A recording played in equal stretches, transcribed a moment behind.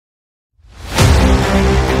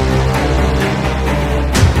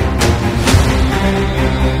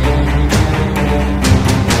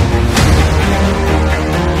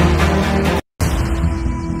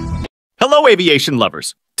aviation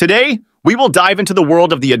lovers. Today, we will dive into the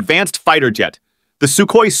world of the advanced fighter jet, the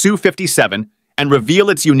Sukhoi Su-57, and reveal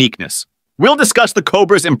its uniqueness. We'll discuss the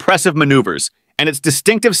Cobra's impressive maneuvers and its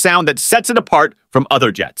distinctive sound that sets it apart from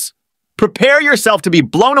other jets. Prepare yourself to be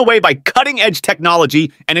blown away by cutting-edge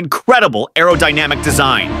technology and incredible aerodynamic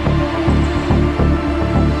design.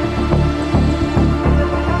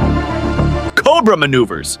 Cobra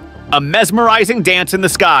maneuvers, a mesmerizing dance in the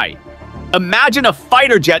sky. Imagine a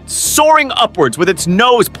fighter jet soaring upwards with its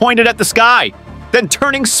nose pointed at the sky, then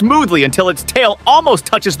turning smoothly until its tail almost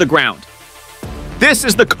touches the ground. This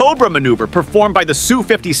is the Cobra maneuver performed by the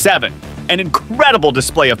Su-57, an incredible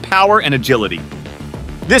display of power and agility.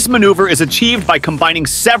 This maneuver is achieved by combining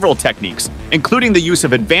several techniques, including the use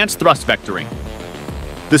of advanced thrust vectoring.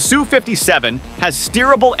 The Su-57 has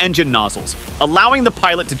steerable engine nozzles, allowing the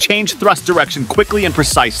pilot to change thrust direction quickly and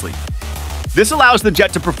precisely. This allows the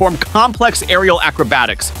jet to perform complex aerial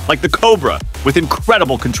acrobatics, like the Cobra, with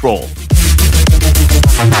incredible control.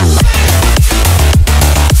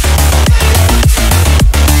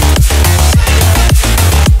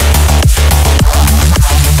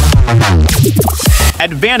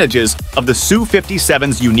 Advantages of the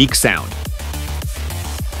Su-57's unique sound.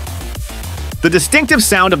 The distinctive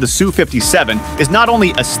sound of the Su-57 is not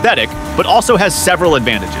only aesthetic, but also has several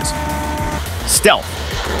advantages. Stealth.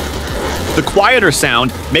 The quieter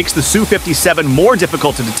sound makes the Su-57 more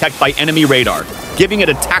difficult to detect by enemy radar, giving it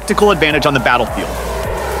a tactical advantage on the battlefield.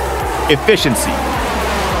 Efficiency.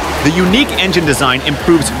 The unique engine design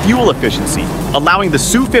improves fuel efficiency, allowing the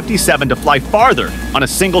Su-57 to fly farther on a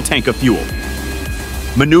single tank of fuel.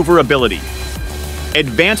 Maneuverability.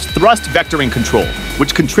 Advanced thrust vectoring control,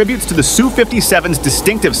 which contributes to the Su-57's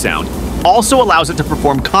distinctive sound, also allows it to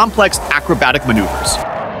perform complex acrobatic maneuvers.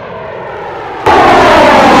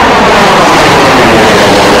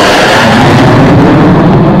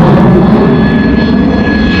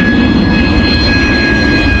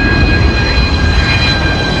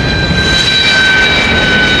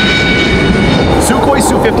 Sukhoi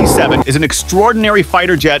Su-57 is an extraordinary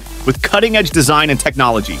fighter jet with cutting-edge design and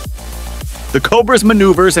technology. The Cobra's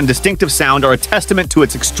maneuvers and distinctive sound are a testament to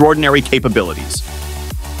its extraordinary capabilities.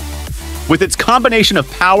 With its combination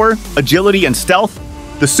of power, agility, and stealth,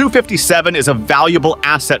 the Su-57 is a valuable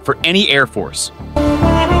asset for any air force.